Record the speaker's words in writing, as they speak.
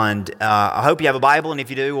And I hope you have a Bible, and if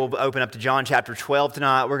you do, we'll open up to John chapter 12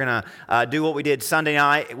 tonight. We're going to do what we did Sunday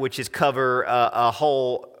night, which is cover a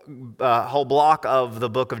whole block of the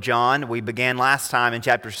book of John. We began last time in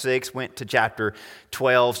chapter 6, went to chapter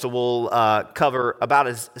 12, so we'll cover about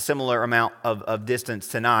a similar amount of distance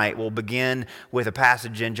tonight. We'll begin with a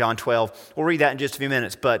passage in John 12. We'll read that in just a few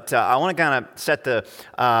minutes, but I want to kind of set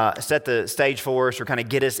the stage for us, or kind of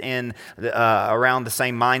get us in around the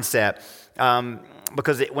same mindset.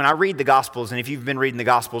 Because when I read the Gospels, and if you've been reading the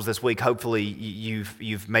Gospels this week, hopefully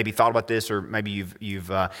you've maybe thought about this, or maybe you've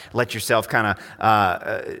let yourself kind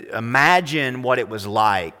of imagine what it was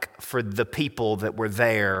like for the people that were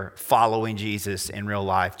there following Jesus in real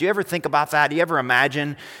life. Do you ever think about that? Do you ever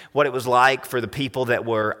imagine what it was like for the people that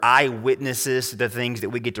were eyewitnesses to the things that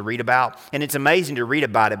we get to read about? And it's amazing to read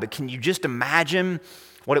about it, but can you just imagine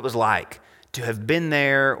what it was like to have been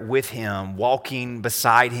there with him, walking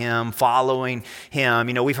beside him, following him?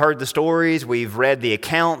 You know, we've heard the stories, we've read the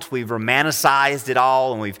accounts, we've romanticized it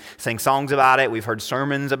all, and we've sang songs about it, we've heard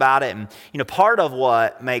sermons about it. And, you know, part of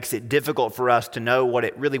what makes it difficult for us to know what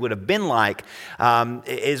it really would have been like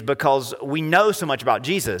is because we know so much about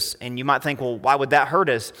Jesus. And you might think, well, why would that hurt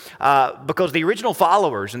us? Because the original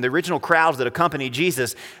followers and the original crowds that accompanied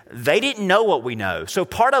Jesus, they didn't know what we know. So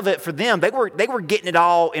part of it for them, they were getting it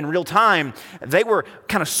all in real time. They were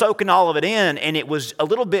kind of soaking all of it in, and it was a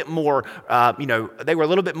little bit more, they were a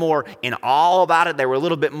little bit more in awe about it. They were a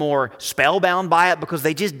little bit more spellbound by it because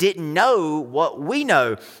they just didn't know what we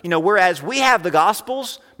know. You know, whereas we have the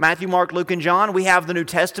Gospels, Matthew, Mark, Luke, and John. We have the New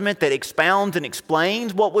Testament that expounds and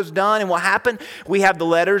explains what was done and what happened. We have the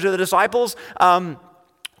letters of the disciples.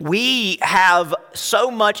 We have so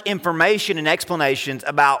much information and explanations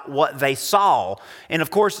about what they saw. And of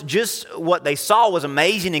course, just what they saw was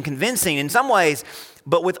amazing and convincing in some ways.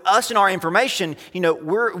 But with us and our information, you know,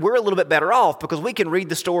 we're a little bit better off because we can read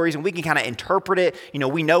the stories and we can kind of interpret it. You know,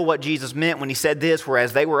 we know what Jesus meant when he said this,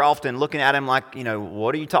 whereas they were often looking at him like, you know,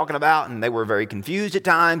 what are you talking about? And they were very confused at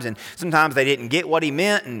times, and sometimes they didn't get what he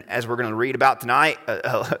meant. And as we're going to read about tonight,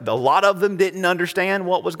 a lot of them didn't understand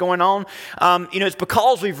what was going on. It's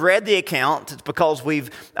because we've read the account. It's because we've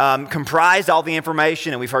comprised all the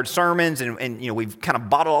information, and we've heard sermons, and we've kind of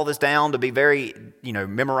bottled all this down to be very,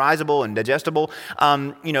 memorizable and digestible.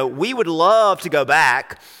 We would love to go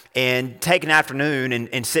back and take an afternoon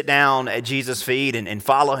and sit down at Jesus' feet and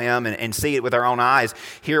follow him and see it with our own eyes,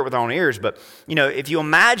 hear it with our own ears. But, if you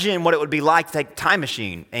imagine what it would be like to take a time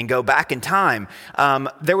machine and go back in time,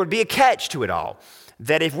 there would be a catch to it all.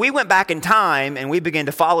 That if we went back in time and we began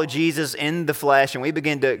to follow Jesus in the flesh and we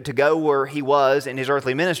began to go where he was in his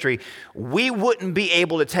earthly ministry, we wouldn't be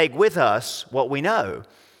able to take with us what we know.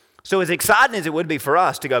 So as exciting as it would be for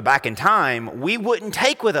us to go back in time, we wouldn't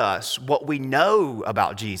take with us what we know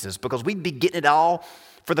about Jesus because we'd be getting it all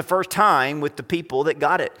for the first time with the people that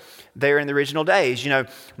got it there in the original days.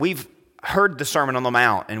 We've heard the Sermon on the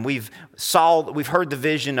Mount, and we've heard the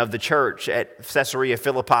vision of the church at Caesarea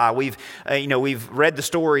Philippi. We've read the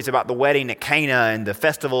stories about the wedding at Cana and the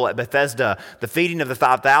festival at Bethesda, the feeding of the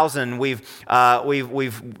 5,000. We've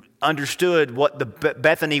understood what the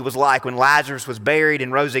Bethany was like when Lazarus was buried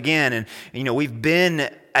and rose again. And, we've been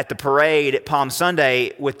at the parade at Palm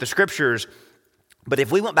Sunday with the scriptures. But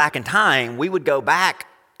if we went back in time, we would go back,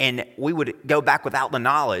 and we would go back without the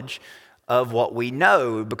knowledge of what we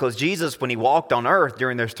know, because Jesus, when he walked on earth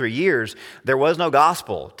during those 3 years, there was no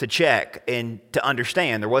gospel to check and to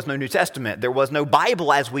understand. There was no New Testament. There was no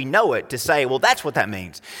Bible as we know it to say, well, that's what that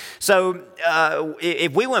means. So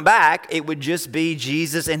if we went back, it would just be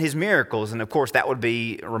Jesus and his miracles. And of course, that would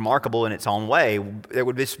be remarkable in its own way. There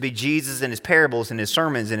would just be Jesus and his parables and his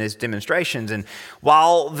sermons and his demonstrations. And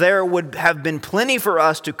while there would have been plenty for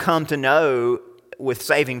us to come to know with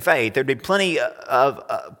saving faith, there'd be plenty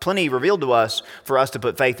revealed to us for us to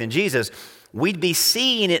put faith in Jesus, we'd be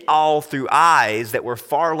seeing it all through eyes that were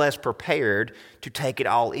far less prepared to take it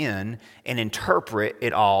all in and interpret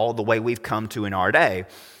it all the way we've come to in our day.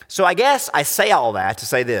 So I guess I say all that to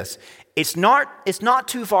say this. It's not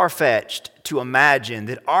too far-fetched to imagine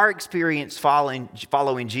that our experience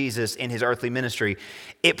following Jesus in his earthly ministry,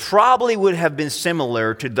 it probably would have been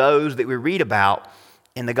similar to those that we read about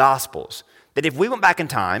in the Gospels. That if we went back in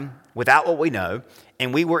time without what we know,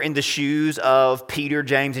 and we were in the shoes of Peter,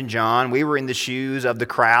 James, and John, we were in the shoes of the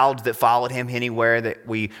crowds that followed him anywhere that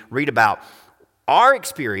we read about, our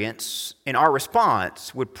experience and our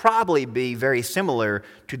response would probably be very similar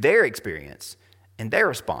to their experience and their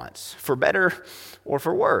response, for better or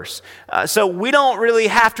for worse. So we don't really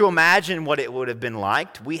have to imagine what it would have been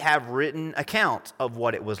like. We have written accounts of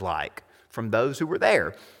what it was like from those who were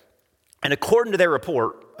there. And according to their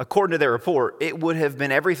report, according to their report, it would have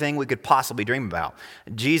been everything we could possibly dream about.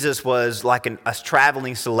 Jesus was like a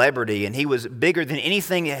traveling celebrity, and he was bigger than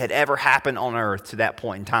anything that had ever happened on earth to that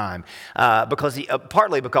point in time,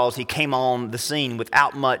 partly because he came on the scene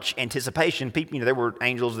without much anticipation. People, there were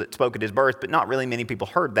angels that spoke at his birth, but not really many people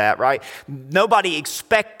heard that, right? Nobody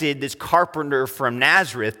expected this carpenter from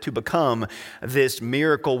Nazareth to become this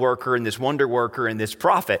miracle worker and this wonder worker and this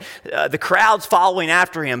prophet. The crowds following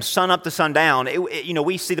after him, sun up to sundown.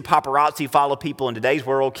 We see the paparazzi follow people in today's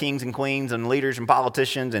world, kings and queens and leaders and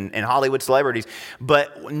politicians and Hollywood celebrities,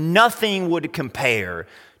 but nothing would compare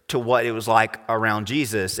to what it was like around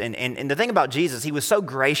Jesus. And the thing about Jesus, he was so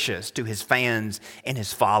gracious to his fans and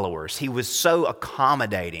his followers. He was so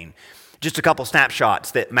accommodating. Just a couple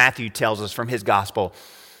snapshots that Matthew tells us from his gospel.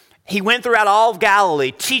 He went throughout all of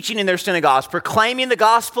Galilee, teaching in their synagogues, proclaiming the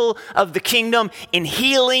gospel of the kingdom and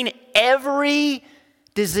healing every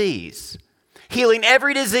disease. Healing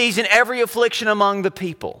every disease and every affliction among the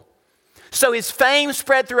people. So his fame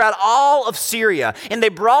spread throughout all of Syria, and they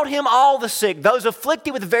brought him all the sick, those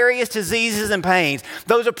afflicted with various diseases and pains,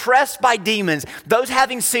 those oppressed by demons, those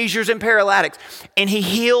having seizures and paralytics, and he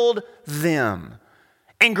healed them.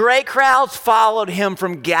 And great crowds followed him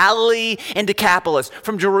from Galilee and Decapolis,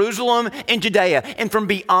 from Jerusalem and Judea, and from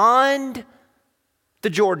beyond the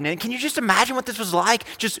Jordan. And can you just imagine what this was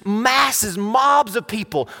like? Just masses, mobs of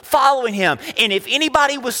people following him. And if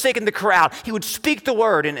anybody was sick in the crowd, he would speak the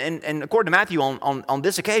word. And according to Matthew, on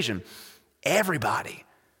this occasion, everybody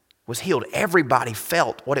was healed. Everybody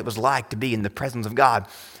felt what it was like to be in the presence of God.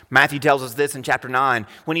 Matthew tells us this in chapter 9.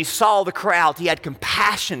 When he saw the crowd, he had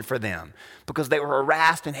compassion for them because they were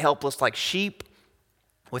harassed and helpless like sheep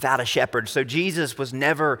without a shepherd. So Jesus was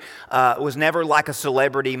never like a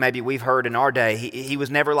celebrity maybe we've heard in our day. He was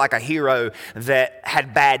never like a hero that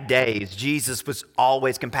had bad days. Jesus was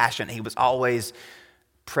always compassionate. He was always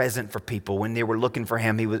present for people. When they were looking for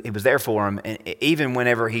him, he was there for them. And even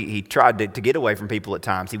whenever he tried to get away from people at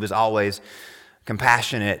times, he was always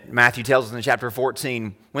compassionate. Matthew tells us in chapter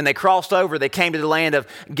 14, when they crossed over, they came to the land of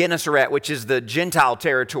Gennesaret, which is the Gentile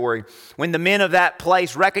territory. When the men of that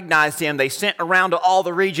place recognized him, they sent around to all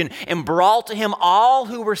the region and brought to him all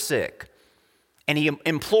who were sick. And he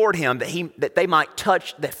implored him that they might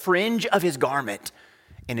touch the fringe of his garment.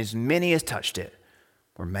 And as many as touched it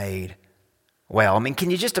were made well. I mean, can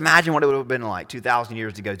you just imagine what it would have been like 2,000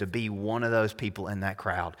 years ago to be one of those people in that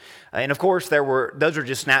crowd? And of course, those are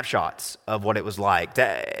just snapshots of what it was like.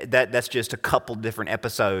 That's just a couple different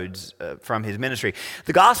episodes from his ministry.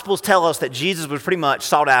 The Gospels tell us that Jesus was pretty much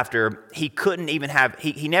sought after. He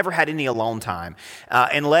never had any alone time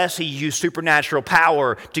unless he used supernatural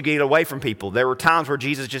power to get away from people. There were times where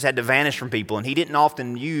Jesus just had to vanish from people, and he didn't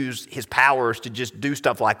often use his powers to just do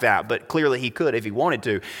stuff like that, but clearly he could if he wanted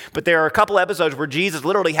to. But there are a couple episodes where Jesus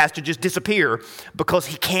literally has to just disappear because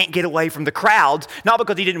he can't get away from the crowds, not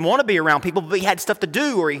because he didn't want to be around people, but he had stuff to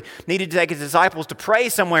do or he needed to take his disciples to pray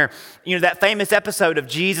somewhere. That famous episode of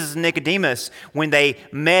Jesus and Nicodemus when they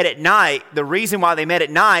met at night, the reason why they met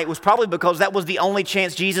at night was probably because that was the only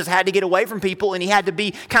chance Jesus had to get away from people, and he had to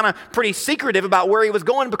be kind of pretty secretive about where he was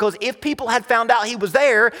going, because if people had found out he was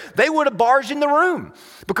there, they would have barged in the room.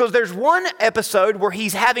 Because there's one episode where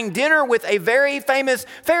he's having dinner with a very famous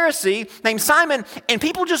Pharisee named Simon, and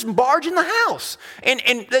people just barge in the house. And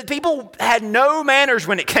the people had no manners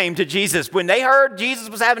when it came to Jesus. When they heard Jesus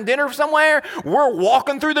was having dinner somewhere, we're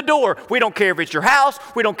walking through the door. We don't care if it's your house.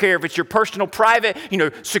 We don't care if it's your personal, private,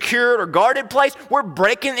 secured or guarded place. We're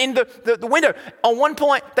breaking in the window. On one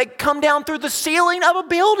point, they come down through the ceiling of a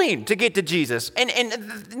building to get to Jesus.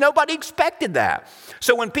 And nobody expected that.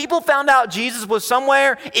 So when people found out Jesus was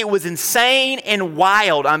somewhere, it was insane and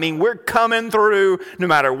wild. I mean, we're coming through no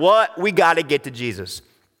matter what. We got to get to Jesus.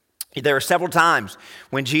 There are several times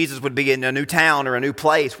when Jesus would be in a new town or a new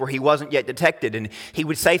place where he wasn't yet detected, and he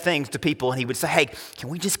would say things to people, and he would say, hey, can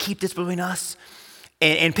we just keep this between us?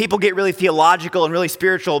 And people get really theological and really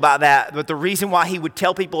spiritual about that. But the reason why he would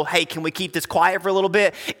tell people, hey, can we keep this quiet for a little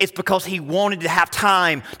bit? It's because he wanted to have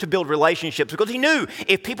time to build relationships. Because he knew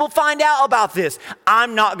if people find out about this,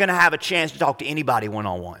 I'm not going to have a chance to talk to anybody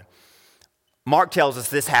one-on-one. Mark tells us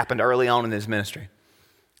this happened early on in his ministry.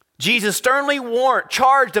 Jesus sternly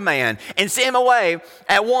charged a man and sent him away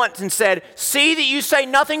at once and said, see that you say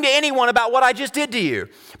nothing to anyone about what I just did to you.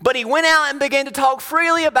 But he went out and began to talk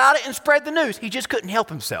freely about it and spread the news. He just couldn't help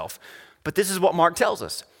himself. But this is what Mark tells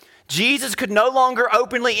us. Jesus could no longer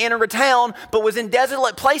openly enter a town, but was in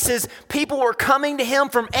desolate places. People were coming to him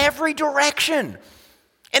from every direction.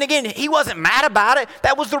 And again, he wasn't mad about it.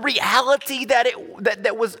 That was the reality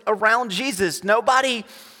that was around Jesus. Nobody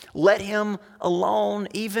let him alone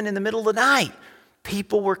even in the middle of the night.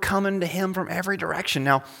 People were coming to him from every direction.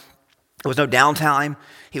 Now, there was no downtime.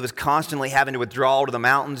 He was constantly having to withdraw to the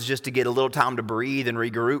mountains just to get a little time to breathe and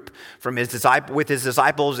regroup with his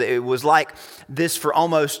disciples. It was like this for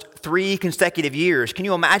almost 3 consecutive years. Can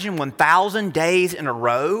you imagine 1,000 days in a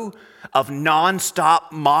row of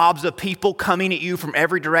nonstop mobs of people coming at you from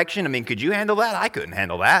every direction? I mean, could you handle that? I couldn't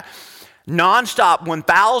handle that. Nonstop,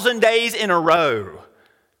 1,000 days in a row.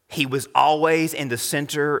 He was always in the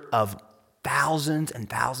center of thousands and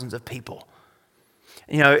thousands of people.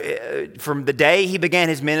 You know, from the day he began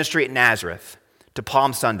his ministry at Nazareth to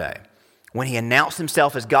Palm Sunday, when he announced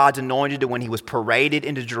himself as God's anointed to when he was paraded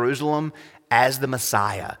into Jerusalem as the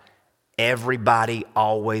Messiah, everybody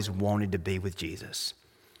always wanted to be with Jesus.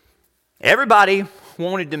 Everybody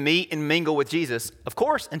wanted to meet and mingle with Jesus, of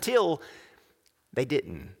course, until they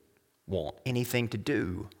didn't want anything to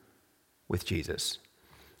do with Jesus.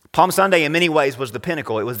 Palm Sunday, in many ways, was the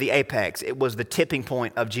pinnacle. It was the apex. It was the tipping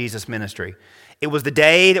point of Jesus' ministry. It was the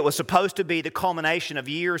day that was supposed to be the culmination of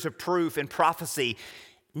years of proof and prophecy.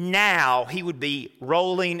 Now he would be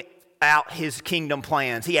rolling out his kingdom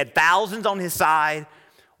plans. He had thousands on his side.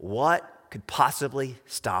 What could possibly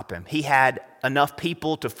stop him? He had enough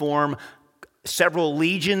people to form several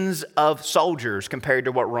legions of soldiers compared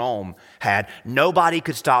to what Rome had. Nobody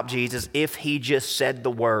could stop Jesus if he just said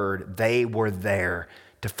the word. They were there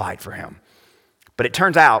to fight for him. But it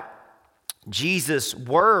turns out Jesus'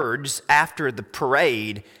 words after the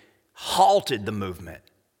parade halted the movement,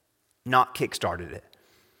 not kickstarted it.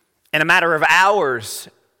 In a matter of hours,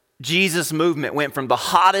 Jesus' movement went from the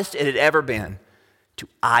hottest it had ever been to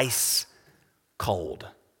ice cold.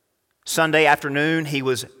 Sunday afternoon, he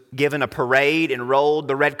was given a parade and rolled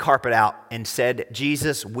the red carpet out and said,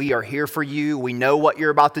 Jesus, we are here for you. We know what you're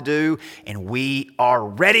about to do, and we are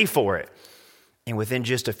ready for it. And within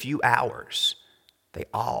just a few hours, they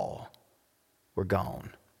all were gone.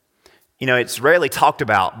 You know, it's rarely talked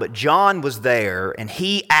about, but John was there, and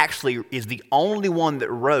he actually is the only one that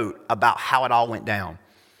wrote about how it all went down.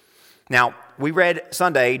 Now, we read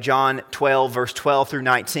Sunday, John 12, verse 12 through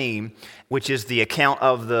 19, which is the account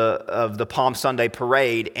of the Palm Sunday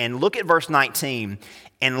parade. And look at verse 19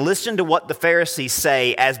 and listen to what the Pharisees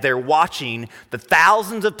say as they're watching the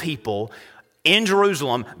thousands of people in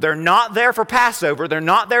Jerusalem. They're not there for Passover. They're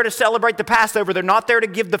not there to celebrate the Passover. They're not there to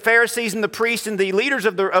give the Pharisees and the priests and the leaders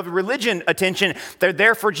of religion attention. They're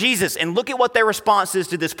there for Jesus. And look at what their response is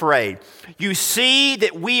to this parade. You see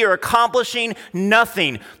that we are accomplishing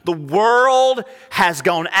nothing. The world has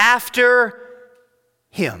gone after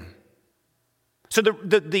him. So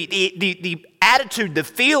the attitude, the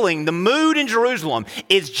feeling, the mood in Jerusalem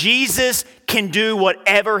is Jesus can do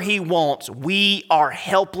whatever he wants. We are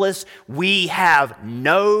helpless. We have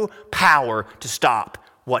no power to stop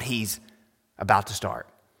what he's about to start.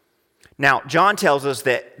 Now, John tells us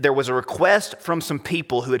that there was a request from some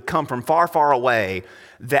people who had come from far, far away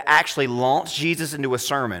that actually launched Jesus into a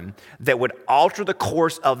sermon that would alter the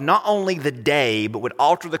course of not only the day, but would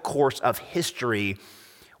alter the course of history.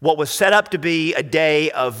 What was set up to be a day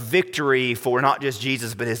of victory for not just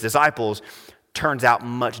Jesus, but his disciples, turns out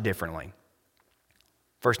much differently.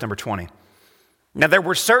 Verse number 20. Now, there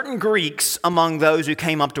were certain Greeks among those who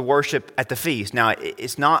came up to worship at the feast. Now,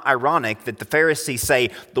 it's not ironic that the Pharisees say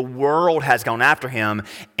the world has gone after him.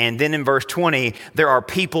 And then in verse 20, there are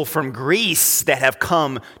people from Greece that have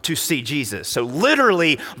come to see Jesus. So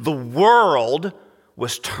literally, the world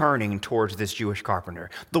was turning towards this Jewish carpenter.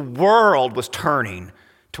 The world was turning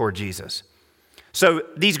toward Jesus. So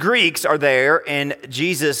these Greeks are there, and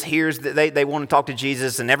Jesus hears that they want to talk to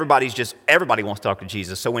Jesus, and everybody wants to talk to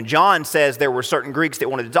Jesus. So when John says there were certain Greeks that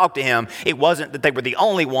wanted to talk to him, it wasn't that they were the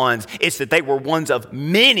only ones, it's that they were ones of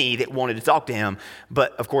many that wanted to talk to him.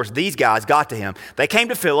 But of course, these guys got to him. They came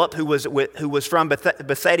to Philip, who was from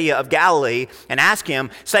Bethsaida of Galilee, and asked him,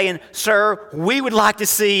 saying, Sir, we wish to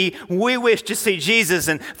see Jesus.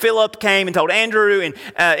 And Philip came and told Andrew, and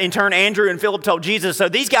in turn, Andrew and Philip told Jesus. So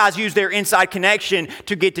these guys used their inside connection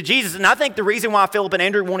to get to Jesus. And I think the reason why Philip and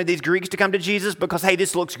Andrew wanted these Greeks to come to Jesus, because, hey,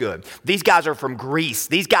 this looks good. These guys are from Greece.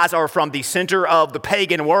 These guys are from the center of the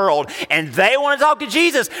pagan world, and they want to talk to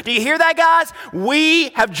Jesus. Do you hear that, guys? We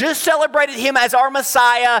have just celebrated him as our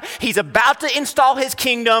Messiah. He's about to install his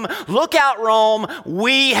kingdom. Look out, Rome.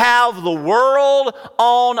 We have the world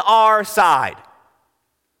on our side.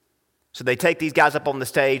 So they take these guys up on the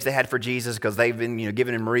stage they had for Jesus, because they've been,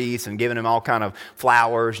 giving him wreaths and giving him all kind of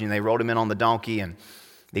flowers. They rode him in on the donkey, and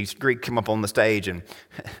these Greeks come up on the stage, and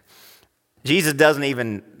Jesus doesn't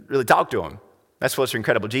even really talk to them. That's what's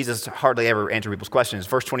incredible. Jesus hardly ever answered people's questions.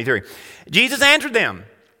 Verse 23, Jesus answered them.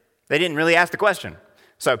 They didn't really ask the question.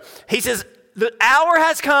 So he says, the hour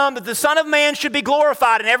has come that the Son of Man should be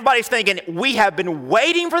glorified. And everybody's thinking, we have been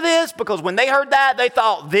waiting for this, because when they heard that, they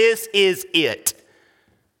thought, this is it.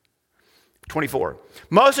 24.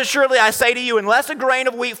 Most assuredly, I say to you, unless a grain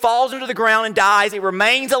of wheat falls into the ground and dies, it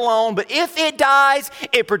remains alone. But if it dies,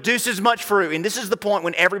 it produces much fruit. And this is the point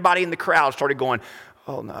when everybody in the crowd started going,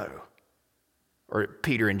 oh no. Or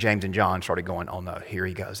Peter and James and John started going, oh no, here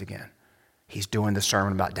he goes again. He's doing the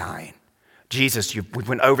sermon about dying. Jesus, we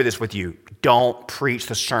went over this with you. Don't preach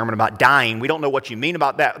the sermon about dying. We don't know what you mean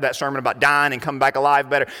about that sermon about dying and coming back alive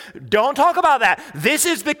better. Don't talk about that. This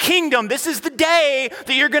is the kingdom. This is the day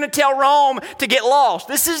that you're going to tell Rome to get lost.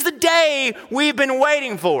 This is the day we've been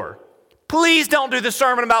waiting for. Please don't do the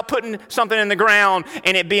sermon about putting something in the ground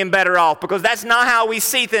and it being better off, because that's not how we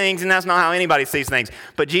see things, and that's not how anybody sees things.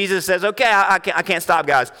 But Jesus says, okay, I can't stop,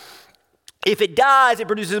 guys. If it dies, it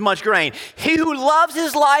produces much grain. He who loves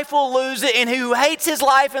his life will lose it, and he who hates his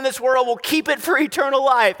life in this world will keep it for eternal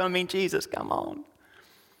life. I mean, Jesus, come on.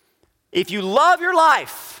 If you love your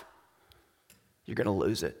life, you're going to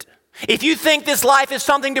lose it. If you think this life is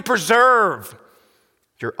something to preserve,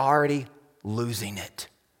 you're already losing it.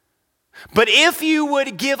 But if you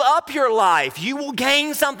would give up your life, you will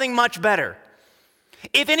gain something much better.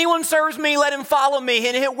 If anyone serves me, let him follow me.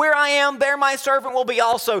 And where I am, there my servant will be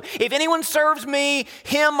also. If anyone serves me,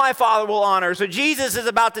 him my Father will honor. So Jesus is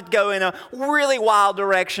about to go in a really wild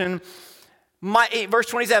direction. Verse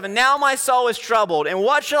 27, now my soul is troubled. And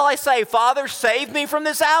what shall I say? Father, save me from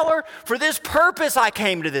this hour. For this purpose I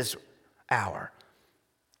came to this hour.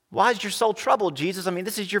 Why is your soul troubled, Jesus? I mean,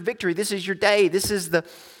 this is your victory. This is your day. This is the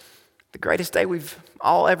greatest day we've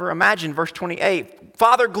all ever imagined. Verse 28,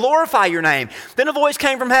 Father, glorify your name. Then a voice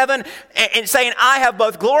came from heaven and saying, I have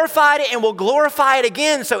both glorified it and will glorify it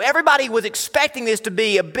again. So everybody was expecting this to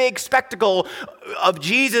be a big spectacle of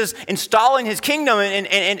Jesus installing his kingdom.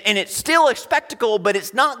 And it's still a spectacle, but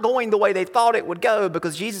it's not going the way they thought it would go,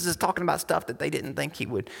 because Jesus is talking about stuff that they didn't think he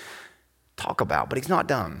would talk about, but he's not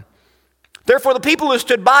done. Therefore, the people who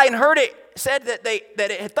stood by and heard it said that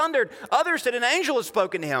it had thundered. Others said an angel had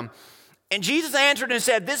spoken to him. And Jesus answered and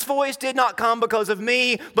said, this voice did not come because of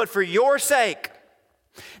me, but for your sake.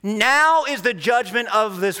 Now is the judgment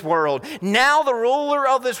of this world. Now the ruler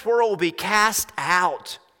of this world will be cast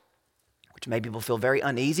out. Which made people feel very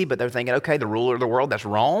uneasy, but they're thinking, okay, the ruler of the world, that's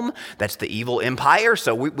Rome. That's the evil empire.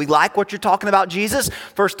 So we like what you're talking about, Jesus.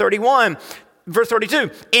 Verse 32.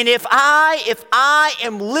 And if I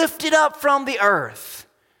am lifted up from the earth,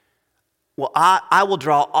 well, I will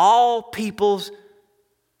draw all peoples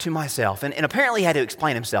to myself. And apparently he had to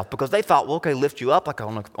explain himself, because they thought, well, okay, lift you up like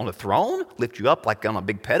on a throne, lift you up like on a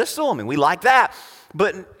big pedestal. I mean, we like that.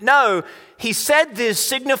 But no, he said this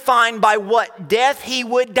signifying by what death he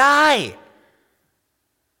would die.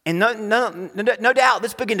 And no doubt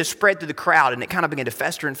this began to spread through the crowd, and it kind of began to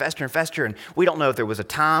fester and fester and fester. And we don't know if there was a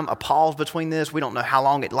pause between this. We don't know how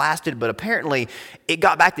long it lasted, but apparently it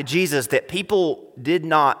got back to Jesus that people did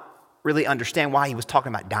not really understand why he was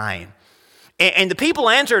talking about dying. And the people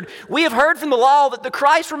answered, we have heard from the law that the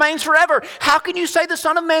Christ remains forever. How can you say the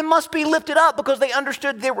Son of Man must be lifted up? Because they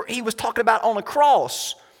understood he was talking about on a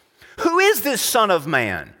cross. Who is this Son of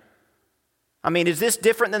Man? I mean, is this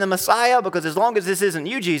different than the Messiah? Because as long as this isn't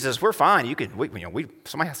you, Jesus, we're fine.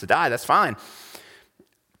 Somebody has to die, that's fine.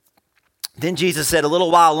 Then Jesus said, a little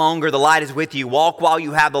while longer, the light is with you. Walk while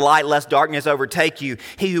you have the light, lest darkness overtake you.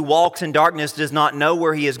 He who walks in darkness does not know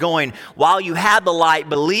where he is going. While you have the light,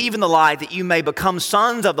 believe in the light, that you may become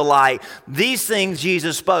sons of the light. These things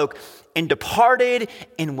Jesus spoke, and departed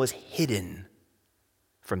and was hidden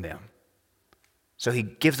from them. So he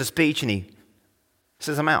gives a speech and he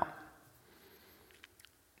says, I'm out.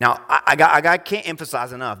 Now, I can't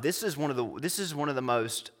emphasize enough. This is one of the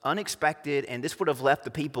most unexpected, and this would have left the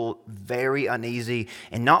people very uneasy,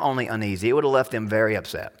 and not only uneasy, it would have left them very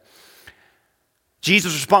upset.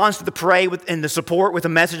 Jesus responds to the parade and the support with a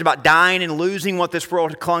message about dying and losing what this world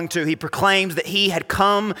had clung to. He proclaims that he had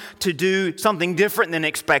come to do something different than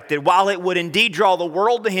expected, while it would indeed draw the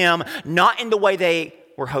world to him, not in the way they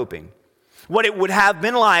were hoping. What it would have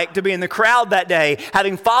been like to be in the crowd that day,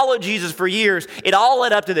 having followed Jesus for years, it all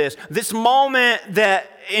led up to this moment that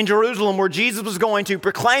in Jerusalem where Jesus was going to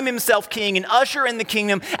proclaim himself king and usher in the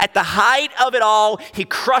kingdom. At the height of it all, he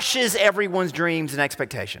crushes everyone's dreams and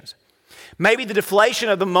expectations. Maybe the deflation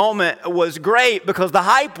of the moment was great because the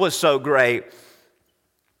hype was so great.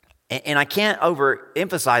 And I can't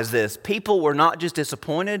overemphasize this. People were not just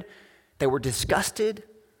disappointed, they were disgusted,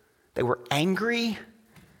 they were angry,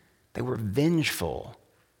 they were vengeful.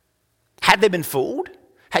 Had they been fooled?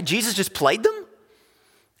 Had Jesus just played them?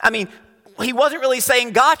 I mean, he wasn't really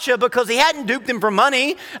saying gotcha because he hadn't duped them for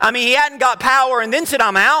money. I mean, he hadn't got power and then said,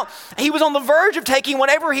 I'm out. He was on the verge of taking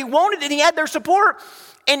whatever he wanted and he had their support.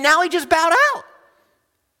 And now he just bowed out.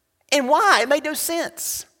 And why? It made no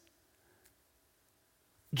sense.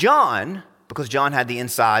 John, because John had the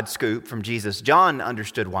inside scoop from Jesus, John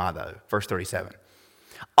understood why though. Verse 37.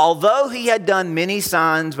 Although he had done many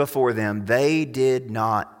signs before them, they did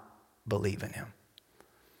not believe in him.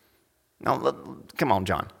 Now, come on,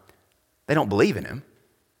 John. They don't believe in him.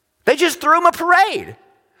 They just threw him a parade.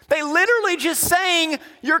 They literally just sang,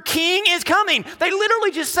 your king is coming. They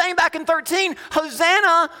literally just sang back in 13,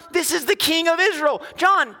 Hosanna, this is the king of Israel.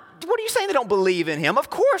 John, what are you saying they don't believe in him? Of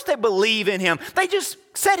course they believe in him. They just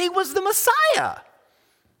said he was the Messiah.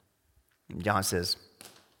 And John says,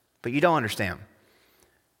 but you don't understand.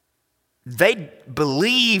 They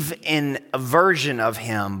believe in a version of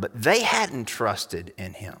him, but they hadn't trusted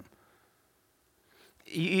in him.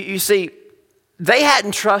 You see, they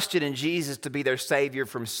hadn't trusted in Jesus to be their Savior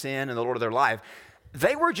from sin and the Lord of their life.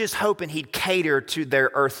 They were just hoping he'd cater to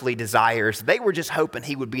their earthly desires. They were just hoping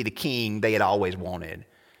he would be the king they had always wanted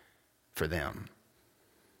for them.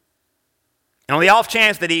 And on the off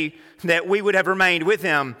chance that we would have remained with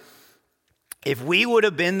him, if we would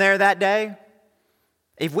have been there that day,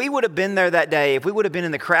 if we would have been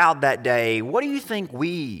in the crowd that day, what do you think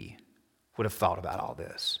we would have thought about all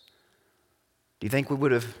this? Do you think we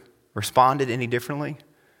would have responded any differently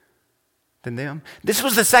than them? This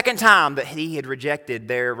was the second time that he had rejected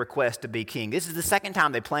their request to be king. This is the second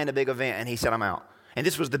time they planned a big event and he said, I'm out. And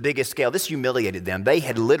this was the biggest scale. This humiliated them. They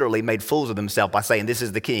had literally made fools of themselves by saying, this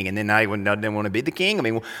is the king. And then now they didn't want to be the king. I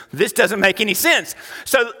mean, this doesn't make any sense.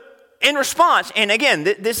 So in response, and again,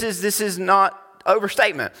 this is not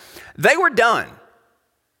overstatement. They were done.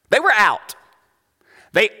 They were out.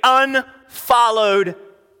 They unfollowed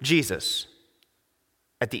Jesus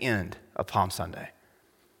at the end of Palm Sunday.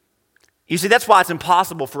 You see, that's why it's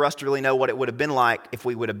impossible for us to really know what it would have been like if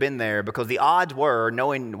we would have been there, because the odds were,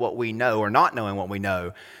 knowing what we know or not knowing what we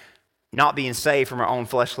know, not being saved from our own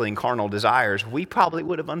fleshly and carnal desires, we probably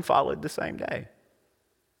would have unfollowed the same day,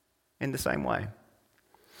 in the same way.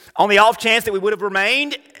 On the off chance that we would have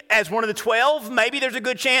remained as one of the 12, maybe there's a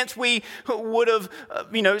good chance we would have,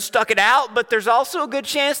 stuck it out, but there's also a good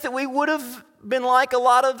chance that we would have been like a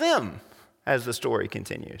lot of them as the story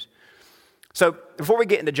continues. So before we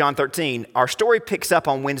get into John 13, our story picks up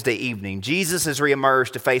on Wednesday evening. Jesus has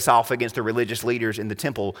reemerged to face off against the religious leaders in the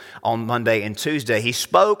temple on Monday and Tuesday. He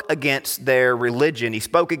spoke against their religion. He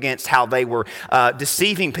spoke against how they were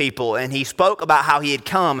deceiving people, and he spoke about how he had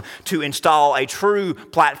come to install a true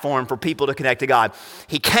platform for people to connect to God.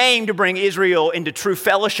 He came to bring Israel into true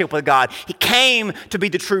fellowship with God. He came to be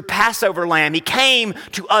the true Passover lamb. He came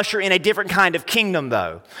to usher in a different kind of kingdom,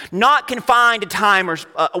 though. Not confined to time or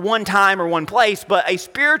one time or one place, but a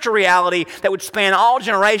spiritual reality that would span all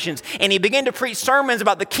generations. And he began to preach sermons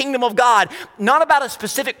about the kingdom of God, not about a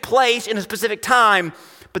specific place in a specific time,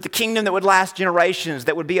 but the kingdom that would last generations,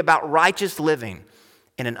 that would be about righteous living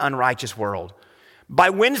in an unrighteous world. By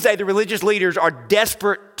Wednesday, the religious leaders are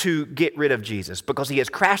desperate to get rid of Jesus because he has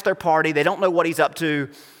crashed their party. They don't know what he's up to.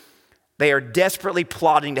 They are desperately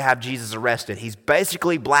plotting to have Jesus arrested. He's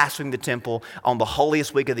basically blaspheming the temple on the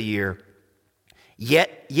holiest week of the year.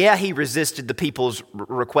 Yet, he resisted the people's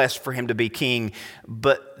request for him to be king,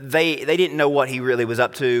 but they didn't know what he really was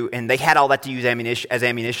up to, and they had all that to use as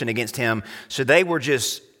ammunition against him, so they were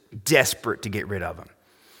just desperate to get rid of him.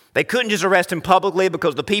 They couldn't just arrest him publicly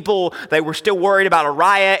because the people, they were still worried about a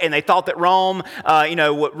riot, and they thought that Rome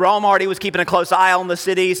already was keeping a close eye on the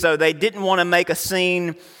city, so they didn't want to make a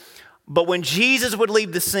scene. But when Jesus would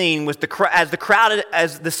leave the scene, as crowded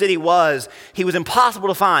as the city was, he was impossible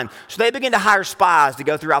to find. So they began to hire spies to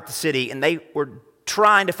go throughout the city, and they were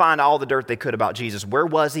trying to find all the dirt they could about Jesus. Where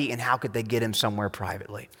was he, and how could they get him somewhere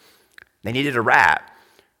privately? They needed a rat.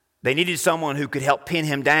 They needed someone who could help pin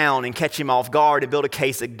him down and catch him off guard and build a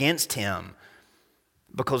case against him,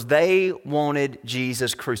 because they wanted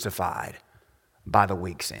Jesus crucified by the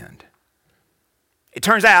week's end. It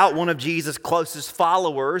turns out one of Jesus' closest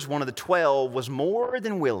followers, one of the 12, was more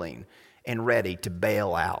than willing and ready to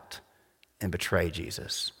bail out and betray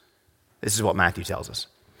Jesus. This is what Matthew tells us.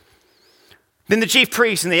 Then the chief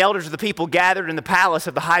priests and the elders of the people gathered in the palace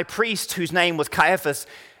of the high priest, whose name was Caiaphas,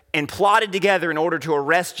 and plotted together in order to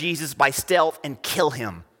arrest Jesus by stealth and kill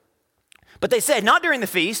him. But they said, not during the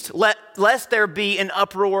feast, lest there be an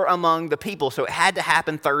uproar among the people. So it had to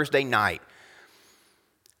happen Thursday night.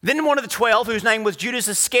 Then one of the 12, whose name was Judas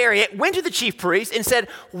Iscariot, went to the chief priest and said,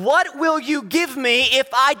 "What will you give me if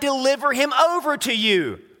I deliver him over to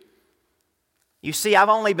you?" You see, I've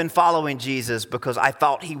only been following Jesus because I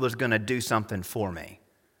thought he was going to do something for me.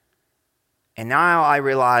 And now I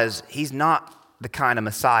realize he's not the kind of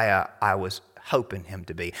Messiah I was hoping him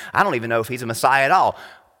to be. I don't even know if he's a Messiah at all.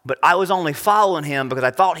 But I was only following him because I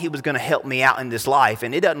thought he was going to help me out in this life.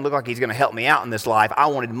 And it doesn't look like he's going to help me out in this life. I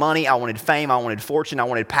wanted money, I wanted fame, I wanted fortune, I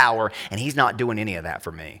wanted power. And he's not doing any of that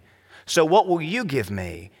for me. So what will you give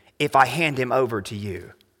me if I hand him over to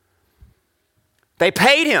you? They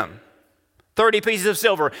paid him 30 pieces of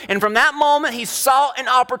silver. And from that moment, he saw an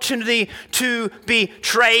opportunity to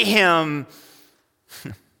betray him.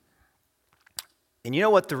 And you know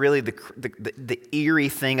what the eerie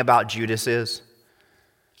thing about Judas is?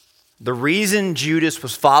 The reason Judas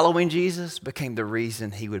was following Jesus became the reason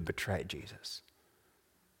he would betray Jesus.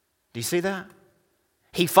 Do you see that?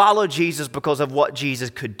 He followed Jesus because of what Jesus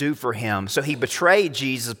could do for him. So he betrayed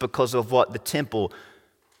Jesus because of what the temple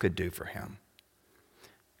could do for him.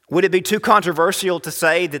 Would it be too controversial to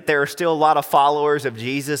say that there are still a lot of followers of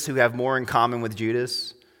Jesus who have more in common with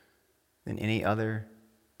Judas than any other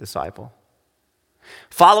disciple?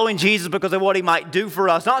 Following Jesus because of what he might do for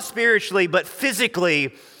us, not spiritually, but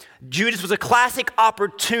physically. Judas was a classic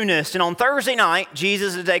opportunist, and on Thursday night,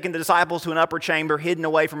 Jesus had taken the disciples to an upper chamber, hidden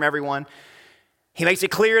away from everyone. He makes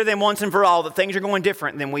it clear then once and for all that things are going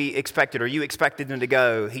different than we expected or you expected them to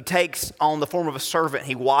go. He takes on the form of a servant.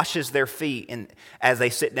 He washes their feet as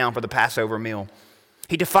they sit down for the Passover meal.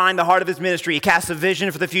 He defined the heart of his ministry. He cast a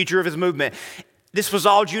vision for the future of his movement. This was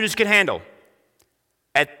all Judas could handle.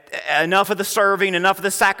 Enough of the serving, enough of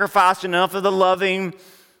the sacrifice, enough of the loving.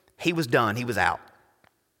 He was done. He was out.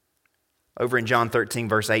 Over in John 13,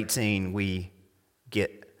 verse 18, we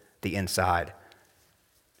get the inside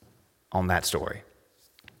on that story.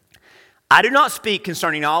 I do not speak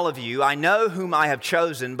concerning all of you. I know whom I have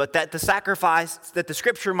chosen, but that the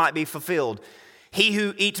scripture might be fulfilled. He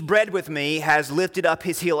who eats bread with me has lifted up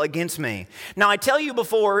his heel against me. Now I tell you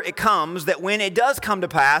before it comes, that when it does come to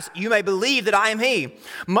pass, you may believe that I am he.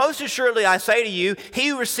 Most assuredly I say to you, he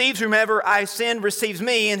who receives whomever I send receives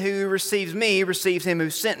me, and who receives me receives him who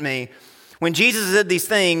sent me. When Jesus said these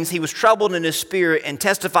things, he was troubled in his spirit and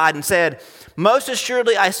testified and said, most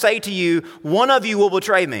assuredly I say to you, one of you will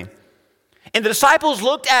betray me. And the disciples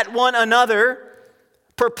looked at one another,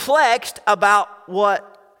 perplexed about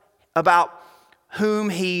whom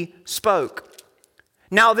he spoke.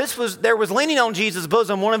 Now there was leaning on Jesus'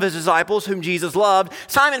 bosom one of his disciples whom Jesus loved.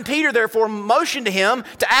 Simon Peter therefore motioned to him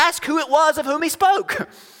to ask who it was of whom he spoke.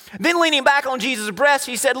 Then leaning back on Jesus' breast,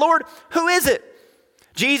 he said, Lord, who is it?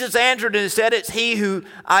 Jesus answered and said, it's he who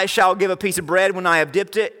I shall give a piece of bread when I have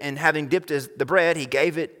dipped it. And having dipped the bread, he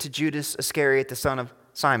gave it to Judas Iscariot, the son of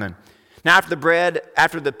Simon. Now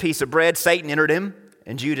after the piece of bread, Satan entered him,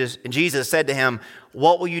 and Jesus said to him,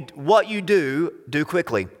 what you do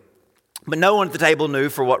quickly. But no one at the table knew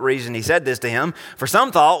for what reason he said this to him. For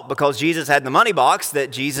some thought, because Jesus had the money box,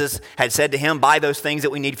 that Jesus had said to him, buy those things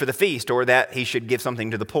that we need for the feast, or that he should give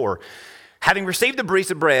something to the poor. Having received the piece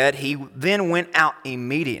of bread, he then went out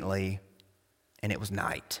immediately, and it was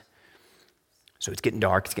night. So it's getting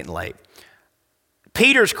dark, it's getting late.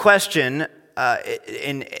 Peter's question,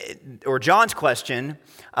 or John's question,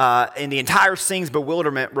 in the entire scene's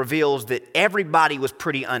bewilderment reveals that everybody was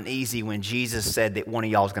pretty uneasy when Jesus said that one of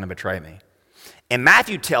y'all is going to betray me. And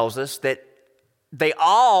Matthew tells us that they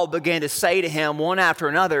all began to say to him one after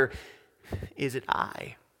another, is it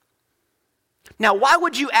I? Now, why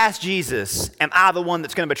would you ask Jesus, am I the one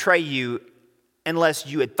that's going to betray you, unless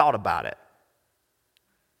you had thought about it?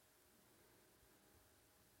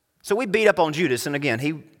 So we beat up on Judas, and again,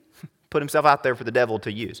 he put himself out there for the devil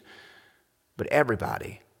to use. But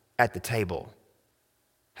everybody at the table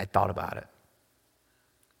had thought about it.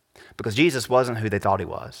 Because Jesus wasn't who they thought he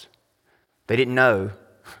was. They didn't know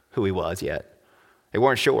who he was yet. They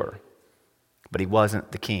weren't sure. But he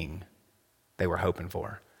wasn't the king they were hoping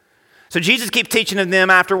for. So Jesus keeps teaching them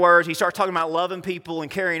afterwards. He starts talking about loving people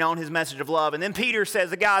and carrying on his message of love. And then Peter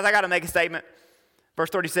says, guys, I got to make a statement. Verse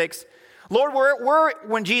 36. Lord,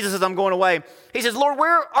 when Jesus says, I'm going away, he says, Lord,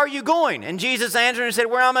 where are you going? And Jesus answered and said,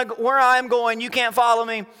 where I am going, you can't follow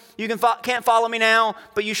me. You can't follow me now,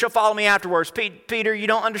 but you shall follow me afterwards. Peter, you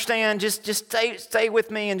don't understand. Just stay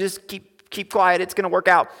with me and just keep quiet. It's going to work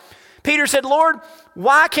out. Peter said, Lord,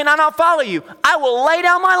 why can I not follow you? I will lay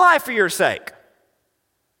down my life for your sake.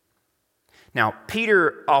 Now,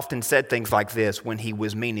 Peter often said things like this when he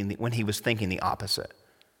was thinking the opposite.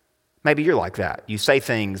 Maybe you're like that. You say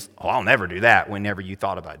things, I'll never do that, whenever you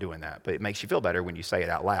thought about doing that. But it makes you feel better when you say it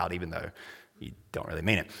out loud, even though you don't really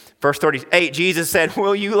mean it. Verse 38, Jesus said,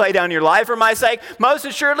 will you lay down your life for my sake? Most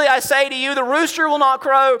assuredly, I say to you, the rooster will not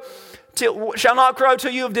crow shall not crow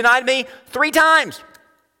till you have denied me 3 times.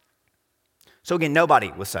 So again,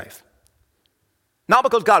 nobody was safe. Not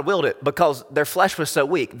because God willed it, because their flesh was so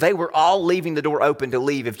weak. They were all leaving the door open to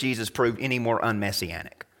leave if Jesus proved any more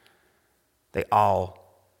unmessianic. They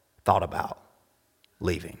all thought about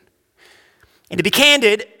leaving. And to be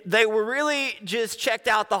candid, they were really just checked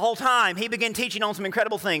out the whole time. He began teaching on some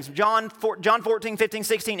incredible things. John 14, 15,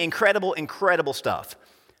 16, incredible stuff.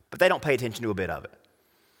 But they don't pay attention to a bit of it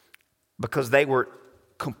because they were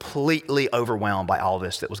completely overwhelmed by all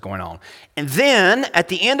this that was going on. And then at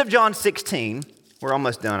the end of John 16, we're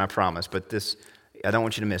almost done, I promise, but I don't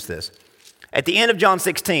want you to miss this. At the end of John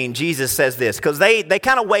 16, Jesus says this, because they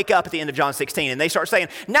kind of wake up at the end of John 16 and they start saying,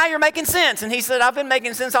 now you're making sense. And he said, I've been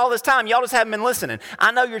making sense all this time. Y'all just haven't been listening.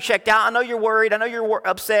 I know you're checked out. I know you're worried. I know you're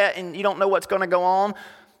upset and you don't know what's going to go on.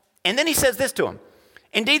 And then he says this to them.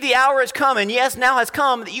 Indeed, the hour is coming, yes, now has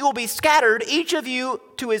come, that you will be scattered, each of you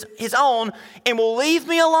to his own, and will leave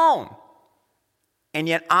me alone. And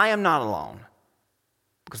yet I am not alone,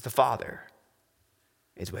 because the Father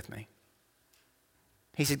is with me.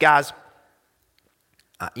 He said, guys,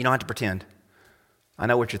 you don't have to pretend. I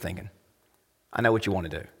know what you're thinking. I know what you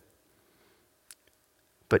want to do.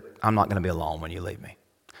 But I'm not going to be alone when you leave me.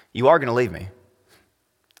 You are going to leave me,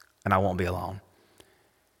 and I won't be alone.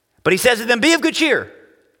 But he says to them, be of good cheer.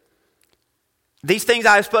 These things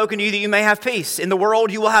I have spoken to you that you may have peace. In the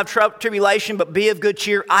world you will have tribulation, but be of good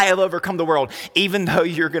cheer. I have overcome the world. Even though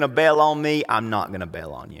you're going to bail on me, I'm not going to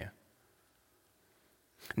bail on you.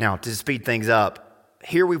 Now, to speed things up,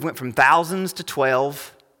 here we went from thousands to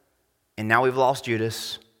 12, and now we've lost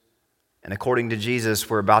Judas. And according to Jesus,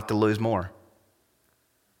 we're about to lose more.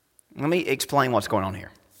 Let me explain what's going on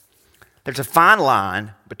here. There's a fine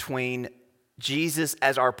line between Jesus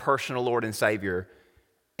as our personal Lord and Savior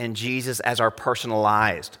and Jesus as our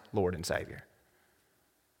personalized Lord and Savior.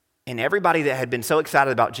 And everybody that had been so excited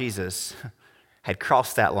about Jesus had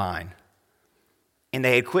crossed that line. And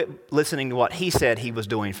they had quit listening to what he said he was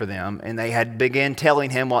doing for them. And they had begun telling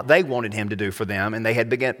him what they wanted him to do for them. And they had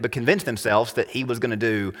begun to convince themselves that he was going to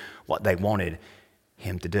do what they wanted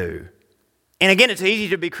him to do. And again, it's easy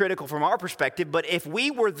to be critical from our perspective. But if we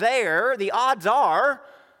were there, the odds are,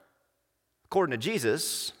 according to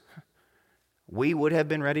Jesus, we would have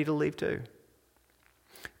been ready to leave too.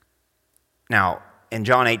 Now, in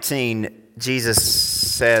John 18, Jesus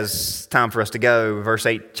says, time for us to go.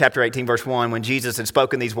 Chapter 18, verse 1, when Jesus had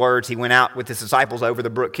spoken these words, he went out with his disciples over the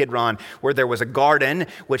brook Kidron, where there was a garden,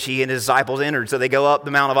 which he and his disciples entered. So they go up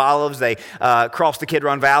the Mount of Olives, they cross the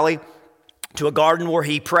Kidron Valley to a garden where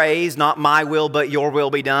he prays, not my will, but your will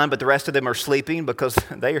be done. But the rest of them are sleeping because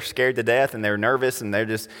they are scared to death and they're nervous and they're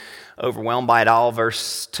just overwhelmed by it all.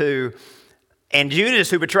 Verse 2, and Judas,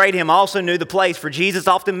 who betrayed him, also knew the place, for Jesus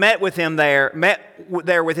often met with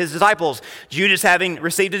his disciples. Judas, having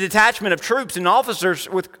received a detachment of troops and officers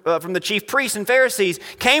from the chief priests and Pharisees,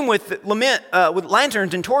 came with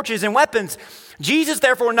lanterns and torches and weapons. Jesus,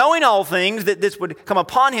 therefore, knowing all things, that this would come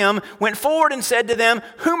upon him, went forward and said to them,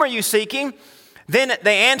 whom are you seeking? Then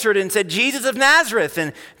they answered and said, Jesus of Nazareth.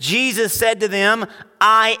 And Jesus said to them,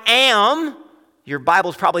 I am. Your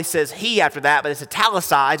Bible probably says he after that, but it's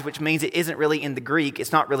italicized, which means it isn't really in the Greek.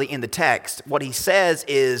 It's not really in the text. What he says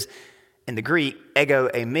is, in the Greek, ego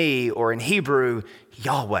eimi, or in Hebrew,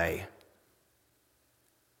 Yahweh.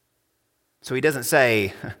 So he doesn't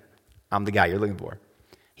say, I'm the guy you're looking for.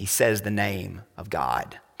 He says the name of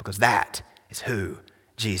God, because that is who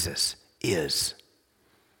Jesus is.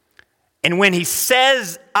 And when he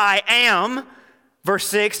says, I am, verse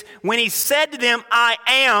 6, when he said to them, I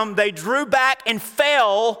am, they drew back and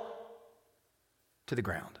fell to the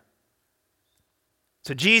ground.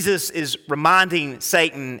 So Jesus is reminding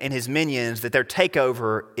Satan and his minions that their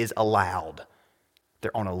takeover is allowed.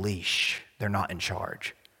 They're on a leash. They're not in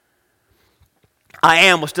charge. I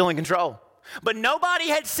am was still in control. But nobody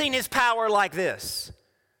had seen his power like this.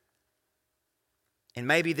 And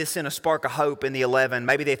maybe this sent a spark of hope in the 11.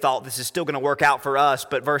 Maybe they thought this is still going to work out for us.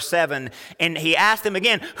 But verse 7, and he asked them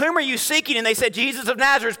again, whom are you seeking? And they said, Jesus of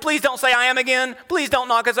Nazareth. Please don't say I am again. Please don't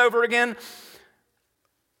knock us over again.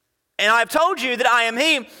 And I've told you that I am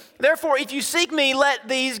he. Therefore, if you seek me, let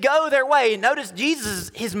these go their way. And notice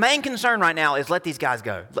Jesus, his main concern right now is let these guys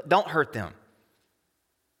go. Don't hurt them.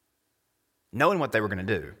 Knowing what they were going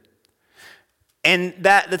to do. And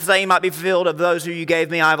that the saying might be fulfilled, of those who you gave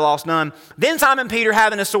me, I have lost none. Then Simon Peter,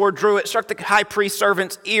 having a sword, drew it, struck the high priest's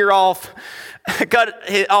servant's ear off, cut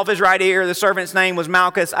off his right ear. The servant's name was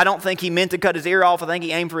Malchus. I don't think he meant to cut his ear off. I think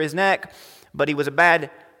he aimed for his neck, but he was a bad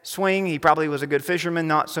swing. He probably was a good fisherman,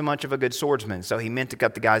 not so much of a good swordsman. So he meant to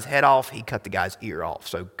cut the guy's head off. He cut the guy's ear off.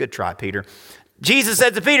 So good try, Peter. Jesus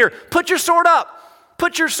said to Peter, put your sword up.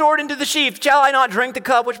 Put your sword into the sheath. Shall I not drink the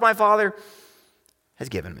cup which my Father has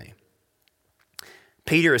given me?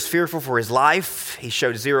 Peter is fearful for his life. He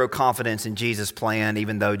showed zero confidence in Jesus' plan,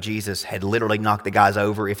 even though Jesus had literally knocked the guys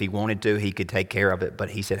over. If he wanted to, he could take care of it. But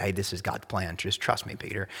he said, hey, this is God's plan. Just trust me,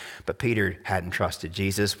 Peter. But Peter hadn't trusted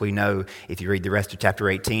Jesus. We know if you read the rest of chapter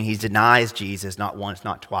 18, he denies Jesus not once,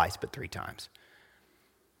 not twice, but 3 times.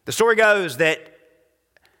 The story goes that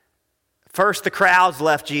first the crowds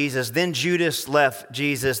left Jesus, then Judas left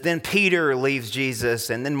Jesus, then Peter leaves Jesus,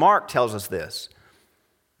 and then Mark tells us this.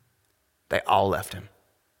 They all left him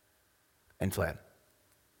and fled.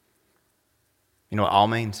 You know what all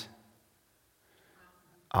means?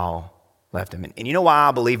 All left him. And you know why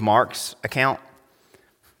I believe Mark's account?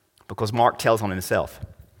 Because Mark tells on himself.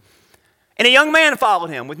 And a young man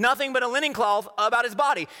followed him with nothing but a linen cloth about his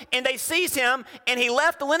body. And they seized him, and he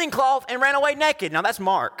left the linen cloth and ran away naked. Now that's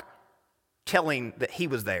Mark telling that he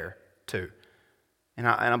was there too. And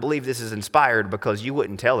I believe this is inspired because you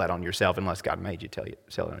wouldn't tell that on yourself unless God made you tell it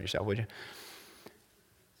on yourself, would you?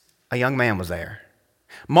 A young man was there.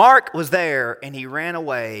 Mark was there, and he ran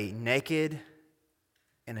away naked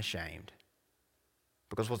and ashamed.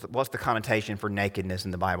 Because what's the connotation for nakedness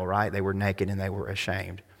in the Bible, right? They were naked and they were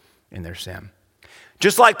ashamed in their sin.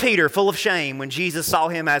 Just like Peter, full of shame, when Jesus saw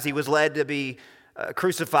him as he was led to be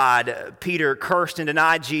crucified, Peter cursed and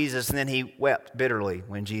denied Jesus, and then he wept bitterly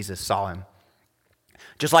when Jesus saw him.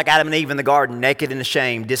 Just like Adam and Eve in the garden, naked and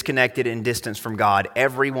ashamed, disconnected and distanced from God,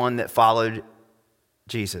 everyone that followed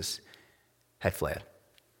Jesus had fled.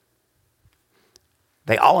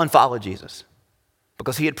 They all unfollowed Jesus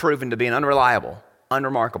because he had proven to be an unreliable,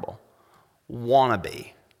 unremarkable,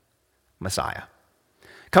 wannabe Messiah.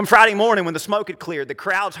 Come Friday morning when the smoke had cleared, the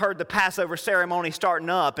crowds heard the Passover ceremony starting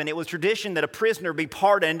up, and it was tradition that a prisoner be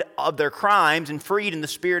pardoned of their crimes and freed in the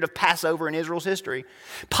spirit of Passover in Israel's history.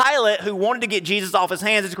 Pilate, who wanted to get Jesus off his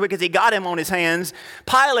hands as quick as he got him on his hands,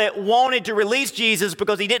 Pilate wanted to release Jesus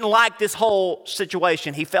because he didn't like this whole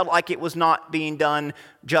situation. He felt like it was not being done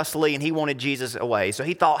justly, and he wanted Jesus away. So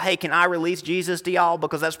he thought, hey, can I release Jesus to y'all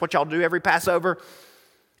because that's what y'all do every Passover?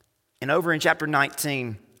 And over in chapter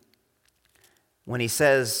 19, when he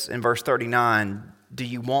says in verse 39, do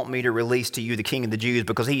you want me to release to you the King of the Jews?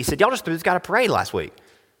 Because he said, y'all just threw this guy a parade last week.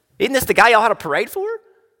 Isn't this the guy y'all had a parade for?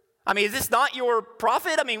 I mean, is this not your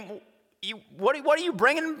prophet? I mean, what are you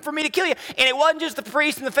bringing for me to kill you? And it wasn't just the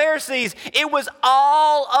priests and the Pharisees. It was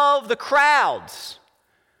all of the crowds.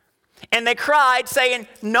 And they cried saying,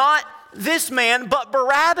 not this man, but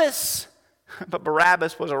Barabbas. But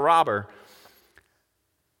Barabbas was a robber.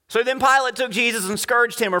 So then Pilate took Jesus and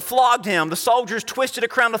scourged him or flogged him. The soldiers twisted a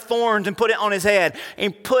crown of thorns and put it on his head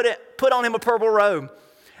and put on him a purple robe.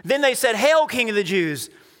 Then they said, "Hail, King of the Jews,"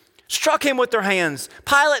 struck him with their hands.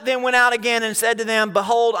 Pilate then went out again and said to them,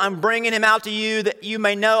 "Behold, I'm bringing him out to you that you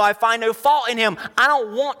may know I find no fault in him. I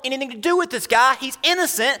don't want anything to do with this guy. He's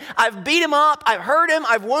innocent. I've beat him up. I've hurt him.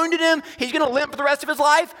 I've wounded him. He's going to limp for the rest of his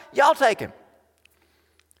life. Y'all take him."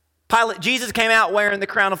 Jesus came out wearing the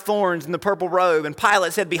crown of thorns and the purple robe, and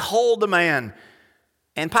Pilate said, "Behold the man."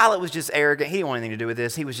 And Pilate was just arrogant. He didn't want anything to do with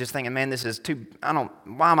this. He was just thinking, man, this is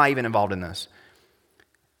why am I even involved in this?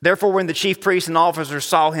 Therefore, when the chief priests and officers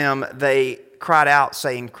saw him, they cried out,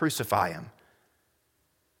 saying, "Crucify him.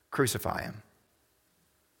 Crucify him."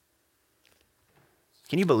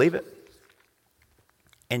 Can you believe it?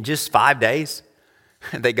 In just 5 days,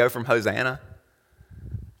 they go from Hosanna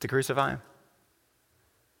to crucify him.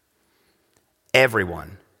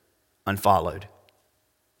 Everyone unfollowed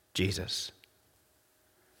Jesus.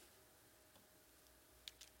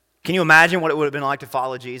 Can you imagine what it would have been like to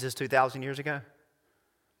follow Jesus 2,000 years ago?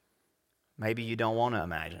 Maybe you don't want to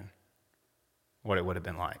imagine what it would have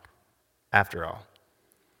been like. After all,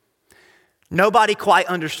 nobody quite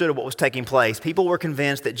understood what was taking place. People were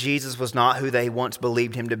convinced that Jesus was not who they once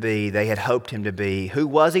believed him to be. They had hoped him to be. Who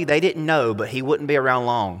was he? They didn't know, but he wouldn't be around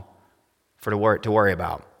long to worry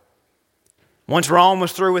about. Once Rome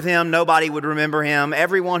was through with him, nobody would remember him.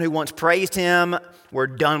 Everyone who once praised him were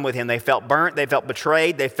done with him. They felt burnt, they felt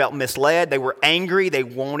betrayed, they felt misled, they were angry, they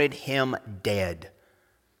wanted him dead.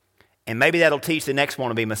 And maybe that'll teach the next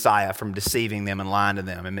wannabe Messiah from deceiving them and lying to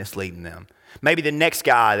them and misleading them. Maybe the next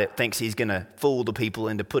guy that thinks he's going to fool the people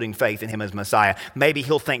into putting faith in him as Messiah, maybe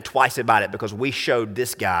he'll think twice about it because we showed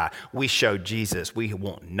this guy, we showed Jesus. We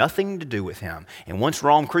want nothing to do with him. And once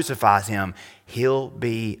Rome crucifies him, he'll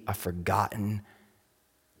be a forgotten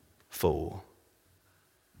fool.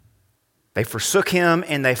 They forsook him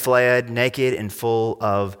and they fled naked and full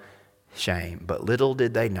of shame. But little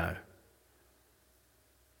did they know,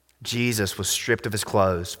 Jesus was stripped of his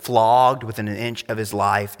clothes, flogged within an inch of his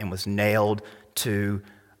life, and was nailed to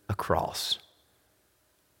a cross.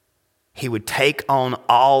 He would take on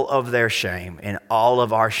all of their shame and all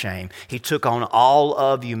of our shame. He took on all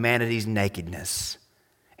of humanity's nakedness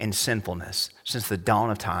and sinfulness since the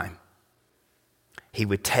dawn of time. He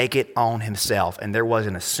would take it on himself, and there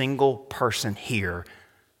wasn't a single person here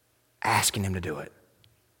asking him to do it.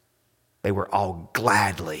 They were all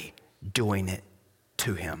gladly doing it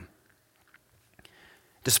to him.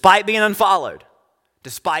 Despite being unfollowed,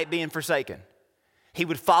 despite being forsaken, he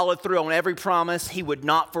would follow through on every promise. He would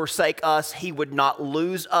not forsake us. He would not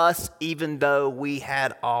lose us, even though we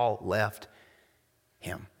had all left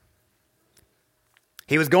him.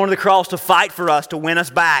 He was going to the cross to fight for us, to win us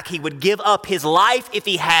back. He would give up his life if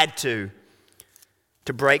he had to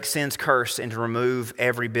break sin's curse and to remove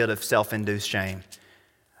every bit of self-induced shame.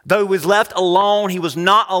 Though he was left alone, he was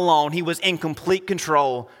not alone. He was in complete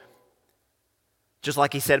control. Just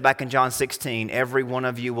like he said back in John 16, every one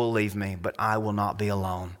of you will leave me, but I will not be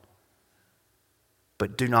alone.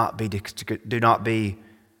 But do not be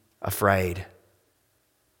afraid.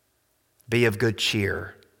 Be of good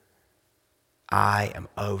cheer. I am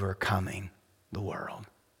overcoming the world.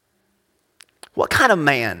 What kind of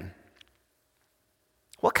man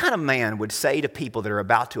would say to people that are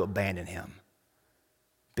about to abandon him,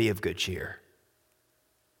 be of good cheer?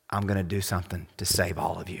 I'm going to do something to save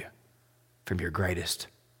all of you from your greatest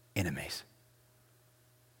enemies.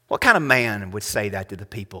 What kind of man would say that to the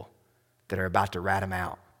people that are about to rat him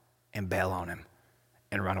out and bail on him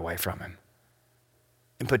and run away from him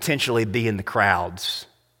and potentially be in the crowds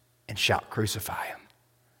and shout, "Crucify him"?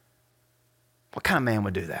 What kind of man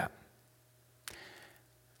would do that?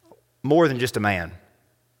 More than just a man,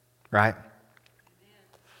 right?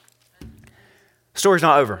 The story's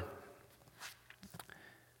not over.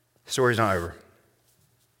 The story's not over.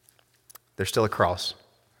 There's still a cross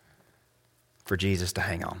for Jesus to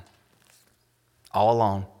hang on. All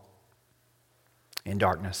alone, in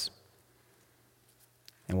darkness.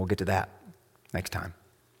 And we'll get to that next time.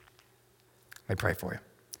 Let me pray for you.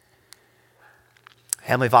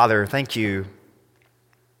 Heavenly Father, thank you.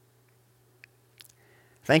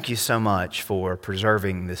 Thank you so much for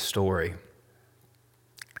preserving this story.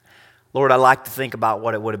 Lord, I like to think about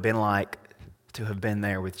what it would have been like to have been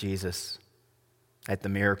there with Jesus at the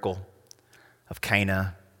miracle of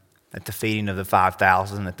Cana, at the feeding of the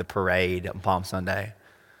 5,000, at the parade on Palm Sunday.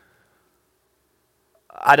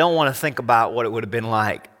 I don't want to think about what it would have been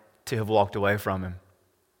like to have walked away from him,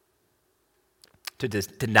 to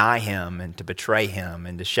deny him and to betray him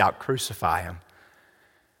and to shout, "Crucify him."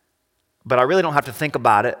 But I really don't have to think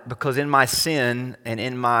about it because in my sin and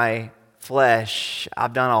in my flesh,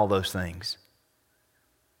 I've done all those things.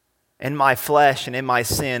 In my flesh and in my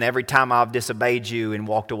sin, every time I've disobeyed you and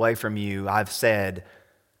walked away from you, I've said,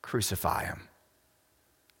 "Crucify him.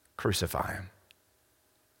 Crucify him."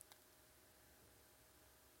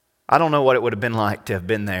 I don't know what it would have been like to have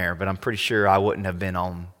been there, but I'm pretty sure I wouldn't have been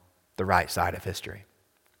on the right side of history.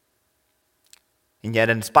 And yet,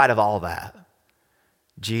 in spite of all that,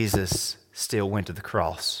 Jesus still went to the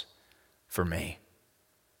cross for me.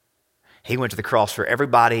 He went to the cross for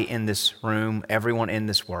everybody in this room, everyone in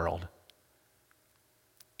this world.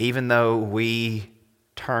 Even though we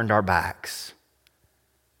turned our backs,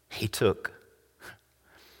 he took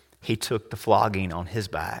the flogging on his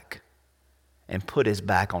back and put his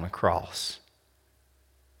back on a cross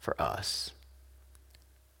for us.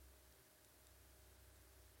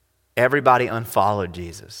 Everybody unfollowed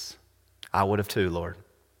Jesus. I would have too, Lord,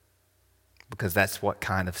 because that's what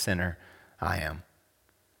kind of sinner I am.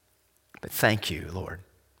 But thank you, Lord,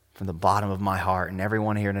 from the bottom of my heart, and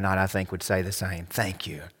everyone here tonight I think would say the same. Thank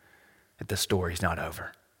you that the story's not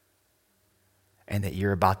over and that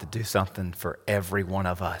you're about to do something for every one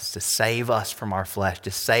of us to save us from our flesh,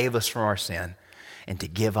 to save us from our sin, and to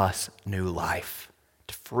give us new life,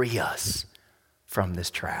 to free us from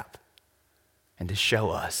this trap, and to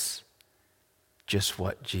show us just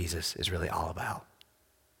what Jesus is really all about.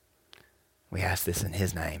 We ask this in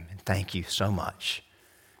his name, and thank you so much.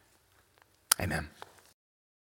 Amen.